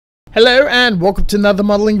Hello and welcome to another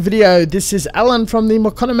modeling video. This is Alan from the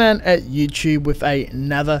Mokono Man at YouTube with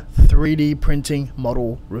another 3D printing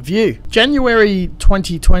model review. January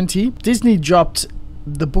 2020, Disney dropped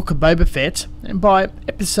the Book of Boba Fett, and by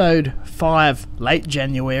episode 5 late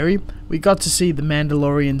January we got to see the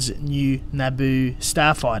Mandalorian's new Naboo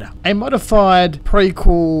Starfighter. A modified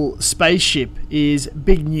prequel spaceship is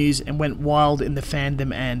big news and went wild in the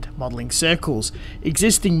fandom and modelling circles.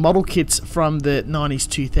 Existing model kits from the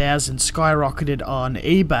 90s 2000s skyrocketed on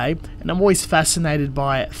eBay, and I'm always fascinated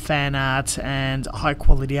by fan art and high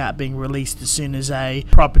quality art being released as soon as a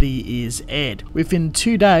property is aired. Within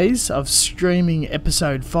 2 days of streaming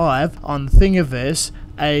episode 5 on Thingiverse,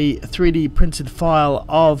 a 3D printed file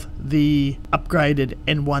of the upgraded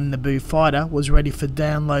N-1 Naboo fighter was ready for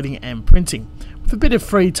downloading and printing. With a bit of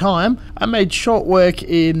free time, I made short work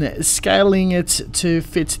in scaling it to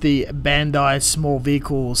fit the Bandai small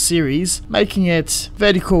vehicle series, making it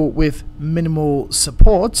vertical with minimal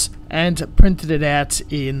supports, and printed it out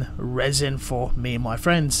in resin for me and my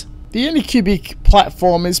friends. The Anycubic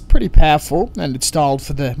platform is pretty powerful, and it's styled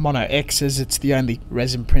for the Mono X as it's the only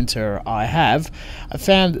resin printer I have. I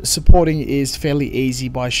found supporting is fairly easy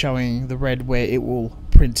by showing the red where it will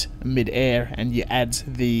print mid-air, and you add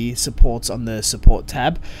the supports on the support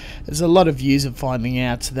tab. There's a lot of views of finding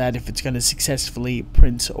out that if it's going to successfully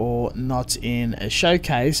print or not in a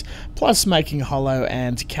showcase, plus making hollow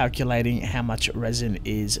and calculating how much resin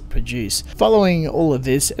is produced. Following all of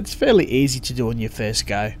this, it's fairly easy to do on your first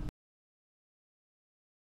go.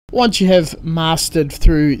 Once you have mastered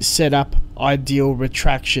through setup, ideal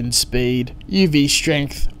retraction speed, UV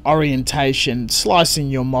strength, orientation, slicing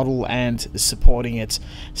your model and supporting it,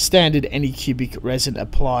 standard Anycubic resin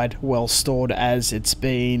applied, well stored as it's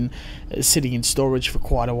been sitting in storage for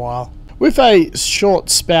quite a while. With a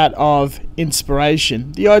short spout of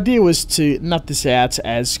inspiration, the idea was to nut this out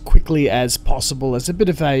as quickly as possible as a bit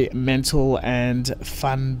of a mental and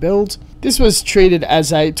fun build. This was treated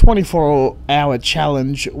as a 24-hour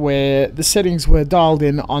challenge where the settings were dialed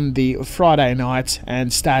in on the Friday night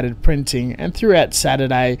and started printing, and throughout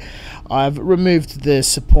Saturday I've removed the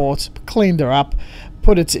support, cleaned her up,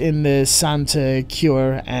 put it in the sun to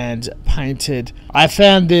cure and painted. I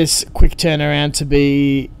found this quick turnaround to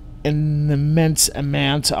be an immense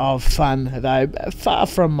amount of fun, though far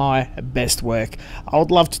from my best work. I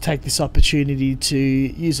would love to take this opportunity to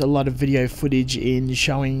use a lot of video footage in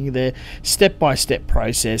showing the step-by-step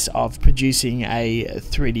process of producing a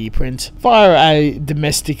 3D print via a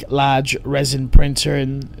domestic large resin printer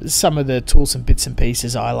and some of the tools and bits and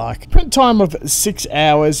pieces I like. Print time of 6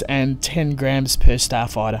 hours and 10 grams per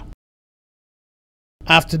Starfighter.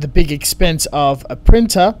 After the big expense of a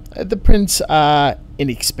printer, the prints are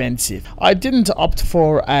inexpensive. I didn't opt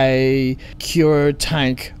for a cure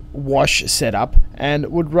tank wash setup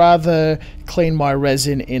and would rather clean my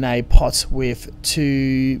resin in a pot with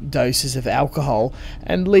 2 doses of alcohol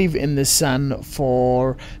and leave in the sun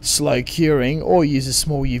for slow curing, or use a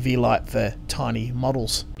small UV light for tiny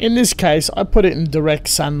models. In this case, I put it in direct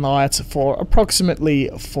sunlight for approximately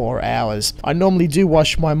 4 hours. I normally do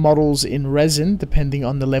wash my models in resin depending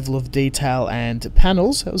on the level of detail and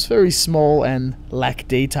panels. It was very small and lack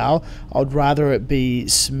detail. I'd rather it be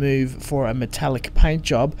smooth for a metallic paint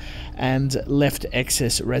job and left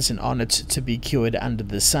excess resin on it to be cured under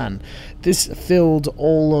the sun. This filled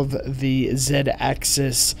all of the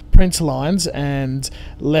Z-axis print lines and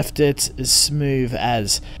left it as smooth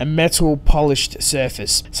as a metal polished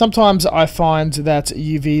surface. Sometimes I find that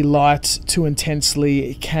UV light too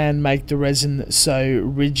intensely can make the resin so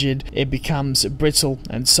rigid it becomes brittle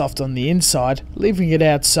and soft on the inside. Leaving it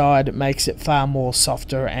outside makes it far more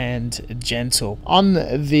softer and gentle. On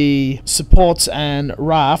the supports and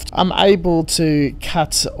raft, I'm able to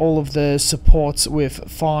cut all of the supports with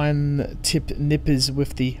fine tip nippers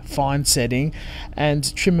with the fine setting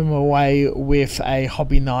and trim them away with a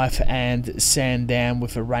hobby knife and sand down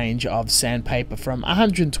with a range of sandpaper from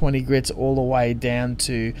 120 grits all the way down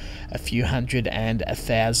to a few hundred and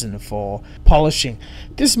 1,000 for polishing.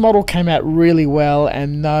 This model came out really well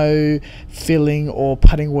and no filling or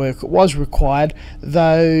putting work was required,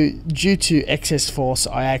 though due to excess force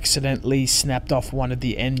I accidentally snapped off one of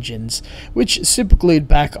the engines, which superglued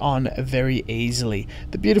back on very easily.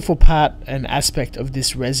 The beautiful part and aspect of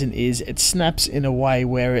this resin is it snaps in a way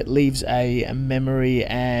where it leaves a memory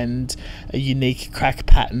and a unique crack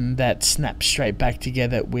pattern that snaps straight back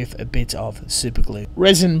together with a bit of superglue.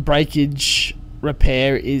 Resin breakage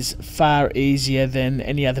repair is far easier than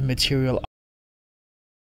any other material.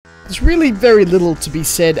 There's really very little to be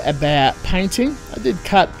said about painting. I did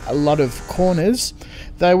cut a lot of corners,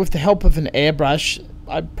 though with the help of an airbrush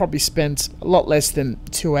I probably spent a lot less than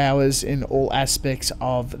 2 hours in all aspects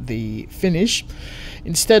of the finish.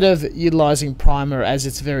 Instead of utilizing primer, as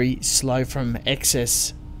it's very slow from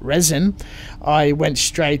excess resin, I went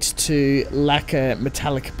straight to lacquer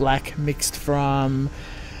metallic black mixed from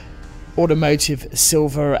automotive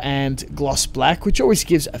silver and gloss black, which always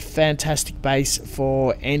gives a fantastic base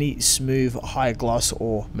for any smooth high gloss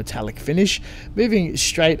or metallic finish. Moving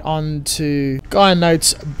straight on to Gaia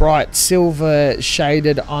Notes bright silver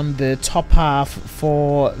shaded on the top half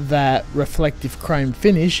for that reflective chrome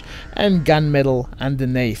finish, and gunmetal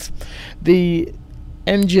underneath. The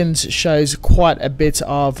engines shows quite a bit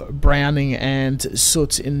of browning and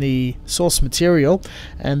soot in the source material,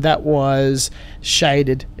 and that was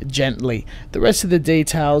shaded gently. The rest of the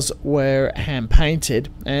details were hand painted,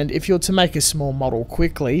 and if you're to make a small model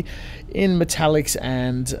quickly in metallics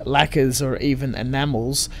and lacquers or even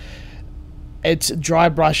enamels, it dry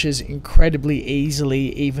brushes incredibly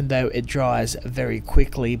easily, even though it dries very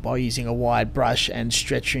quickly by using a wide brush and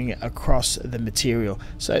stretching it across the material.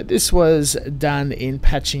 So this was done in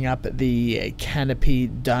patching up the canopy,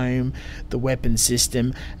 dome, the weapon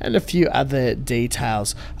system, and a few other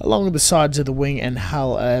details. Along the sides of the wing and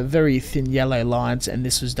hull are very thin yellow lines, and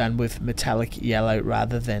this was done with metallic yellow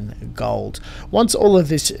rather than gold. Once all of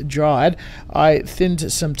this dried, I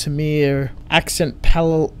thinned some Tamiya accent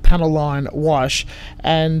panel line wash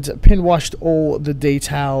and pin washed all the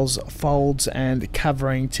details, folds and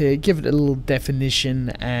covering to give it a little definition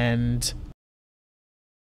and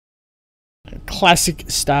classic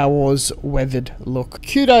Star Wars weathered look.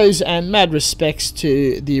 Kudos and mad respects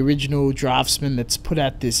to the original draftsman that's put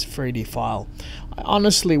out this 3D file. I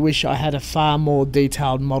honestly wish I had a far more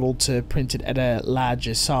detailed model to print it at a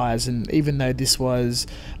larger size, and even though this was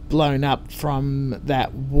blown up from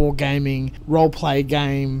that wargaming roleplay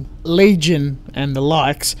game Legion and the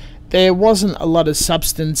likes, there wasn't a lot of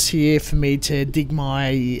substance here for me to dig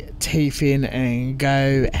my teeth in and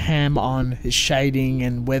go ham on shading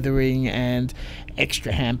and weathering and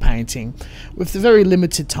extra hand painting. With the very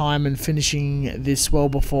limited time and finishing this well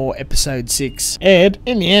before episode 6 aired,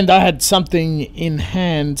 in the end I had something in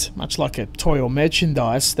hand, much like a toy or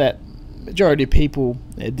merchandise, that majority of people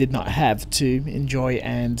did not have to enjoy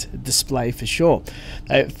and display for sure.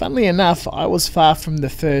 Funnily enough, I was far from the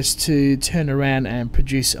first to turn around and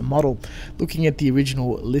produce a model. Looking at the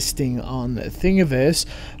original listing on Thingiverse,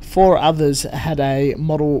 4 others had a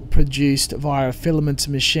model produced via a filament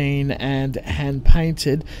machine and hand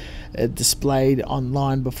painted, displayed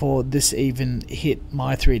online before this even hit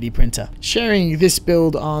my 3D printer. Sharing this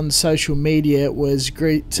build on social media was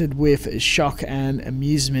greeted with shock and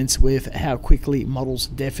amusement with how quickly models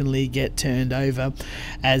definitely get turned over,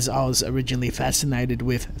 as I was originally fascinated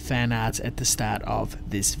with fan art at the start of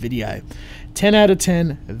this video. 10 out of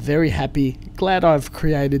 10, very happy, glad I've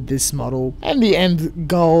created this model, and the end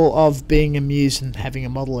goal of being amused and having a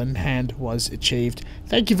model in hand was achieved.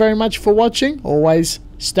 Thank you very much for watching. Always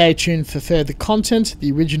stay tuned for further content.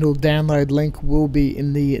 The original download link will be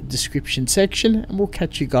in the description section, and we'll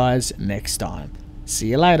catch you guys next time. See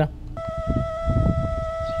you later.